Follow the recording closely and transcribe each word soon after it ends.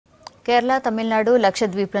కేరళ, తమిళనాడు,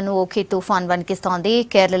 లక్షద్వీప్లను ఓఖీ తుఫాన్ వణికిస్తోంది.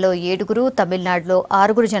 కేరళలో 7, తమిళనాడులో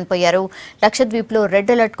 6 చనిపోయారు. లక్షద్వీప్లో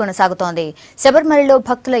రెడ్ అలర్ట్ కొనసాగుతోంది. శబరిమలలో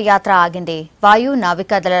భక్తుల యాత్ర ఆగింది. వాయు,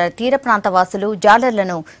 నావికాదళ తీర ప్రాంత వాసులు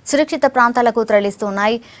జాలర్లను సురక్షిత ప్రాంతాలకు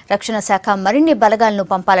తరలిస్తున్నాయి. రక్షణ శాఖ మరిన్ని బలగాలను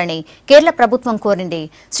పంపాలని కేరళ ప్రభుత్వం కోరింది.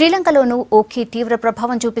 శ్రీలంకలోనూ ఓఖీ తీవ్ర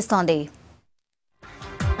ప్రభావం చూపిస్తోంది.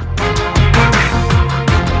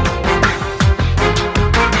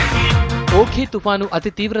 ఓఖీ తుఫాను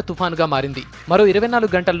అతి తీవ్ర తుఫానుగా మారింది. మరో 24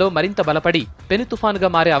 గంటల్లో మరింత బలపడి పెను తుఫానుగా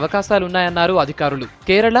మారే అవకాశాలున్నాయన్నారు అధికారులు.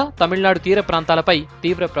 కేరళ, తమిళనాడు తీర ప్రాంతాలపై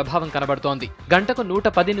తీవ్ర ప్రభావం కనబడుతోంది. గంటకు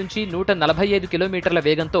 110 నుంచి 145 కిలోమీటర్ల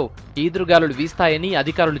వేగంతో ఈదురుగాలులు వీస్తాయని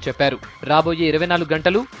అధికారులు చెప్పారు. రాబోయే 24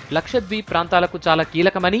 గంటలు లక్షద్వీప్ ప్రాంతాలకు చాలా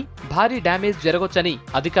కీలకమని, భారీ డ్యామేజ్ జరగొచ్చని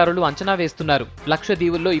అధికారులు అంచనా వేస్తున్నారు.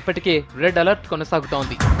 లక్షద్వీపుల్లో ఇప్పటికే రెడ్ అలర్ట్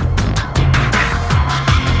కొనసాగుతోంది.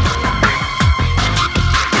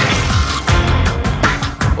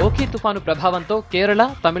 ఓఖీ తుఫాను ప్రభావంతో కేరళ,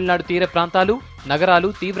 తమిళనాడు తీర ప్రాంతాలు, నగరాలు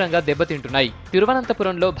తీవ్రంగా దెబ్బతింటున్నాయి.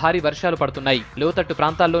 తిరువనంతపురంలో భారీ వర్షాలు పడుతున్నాయి. లోతట్టు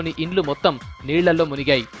ప్రాంతాల్లోని ఇండ్లు మొత్తం నీళ్లలో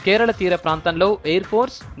మునిగాయి. కేరళ తీర ప్రాంతంలో ఎయిర్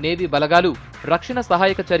ఫోర్స్, నేవీ బలగాలు రక్షణ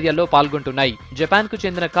సహాయక చర్యల్లో పాల్గొంటున్నాయి. జపాన్ కు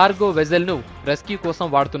చెందిన కార్గో వెజెల్ ను రెస్క్యూ కోసం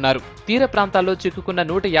వాడుతున్నారు. తీర ప్రాంతాల్లో చిక్కుకున్న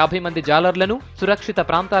 150 మంది జాలర్లను సురక్షిత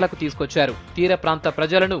ప్రాంతాలకు తీసుకొచ్చారు. తీర ప్రాంత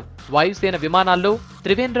ప్రజలను వాయుసేన విమానాల్లో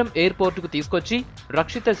త్రివేంద్రం ఎయిర్పోర్టుకు తీసుకొచ్చి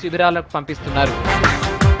రక్షిత శిబిరాలకు పంపిస్తున్నారు.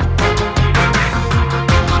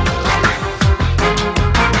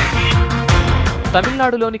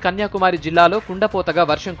 తమిళనాడులోని కన్యాకుమారి జిల్లాలో కుండపోతగా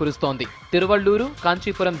వర్షం కురుస్తోంది. తిరువళ్లూరు,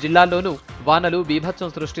 కాంచీపురం జిల్లాల్లోనూ వానలు బీభత్సం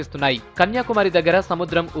సృష్టిస్తున్నాయి. కన్యాకుమారి దగ్గర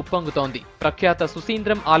సముద్రం ఉప్పొంగుతోంది. ప్రఖ్యాత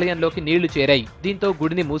సుసీంద్రం ఆలయంలోకి నీళ్లు చేరాయి. దీంతో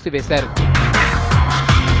గుడిని మూసివేశారు.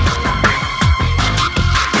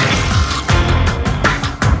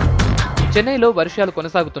 చెన్నైలో వర్షాలు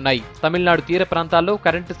కొనసాగుతున్నాయి. తమిళనాడు తీర ప్రాంతాల్లో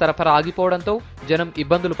కరెంటు సరఫరా ఆగిపోవడంతో జనం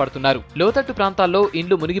ఇబ్బందులు పడుతున్నారు. లోతట్టు ప్రాంతాల్లో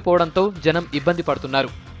ఇండ్లు మునిగిపోవడంతో జనం ఇబ్బంది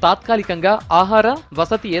పడుతున్నారు. తాత్కాలికంగా ఆహార,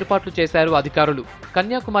 వసతి ఏర్పాట్లు చేశారు అధికారులు.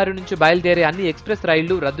 కన్యాకుమారి నుంచి బయలుదేరే అన్ని ఎక్స్ప్రెస్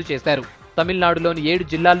రైళ్లు రద్దు చేశారు. తమిళనాడులోని 7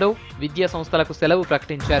 జిల్లాల్లో విద్యా సంస్థలకు సెలవు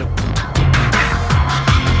ప్రకటించారు.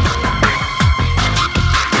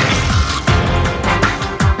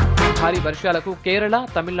 భారీ వర్షాలకు కేరళ,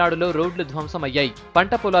 తమిళనాడులో రోడ్లు ధ్వంసమయ్యాయి.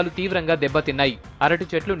 పంట పొలాలు తీవ్రంగా దెబ్బతిన్నాయి. అరటి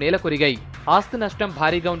చెట్లు నేలకొరిగాయి. ఆస్తి నష్టం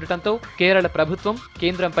భారీగా ఉండటంతో కేరళ ప్రభుత్వం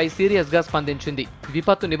కేంద్రంపై సీరియస్ గా స్పందించింది.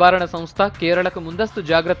 విపత్తు నివారణ సంస్థ కేరళకు ముందస్తు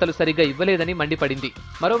జాగ్రత్తలు సరిగా ఇవ్వలేదని మండిపడింది.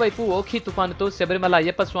 మరోవైపు ఓఖీ తుఫానుతో శబరిమల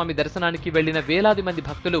అయ్యప్ప స్వామి దర్శనానికి వెళ్లిన వేలాది మంది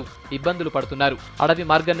భక్తులు ఇబ్బందులు పడుతున్నారు. అడవి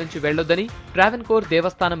మార్గం నుంచి వెళ్లొద్దని ట్రావెన్కోర్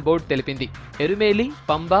దేవస్థానం బోర్డు తెలిపింది. ఎరుమేలి,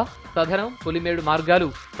 పంబ, సధరం, పులిమేడు మార్గాలు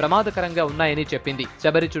ప్రమాదకరంగా ఉన్నాయని చెప్పింది.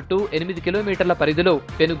 శబరి చుట్టూ 8 కిలోమీటర్ల పరిధిలో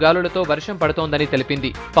పెనుగాలులతో వర్షం పడుతోందని తెలిపింది.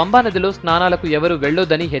 పంబా నదిలో స్నానాలకు ఎవరూ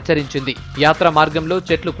వెళ్లొద్దని హెచ్చరించింది. యాత్రా మార్గంలో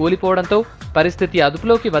చెట్లు కూలిపోవడంతో పరిస్థితి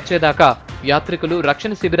అదుపులోకి వచ్చేదాకా యాత్రికులు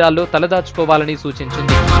రక్షణ శిబిరాల్లో తలదాచుకోవాలని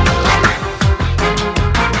సూచించింది.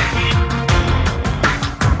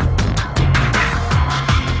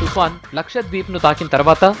 తుఫాన్ లక్షద్వీప్ ను తాకిన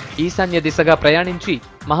తర్వాత ఈశాన్య దిశగా ప్రయాణించి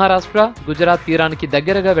మహారాష్ట్ర, గుజరాత్ తీరానికి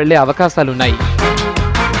దగ్గరగా వెళ్లే అవకాశాలున్నాయి.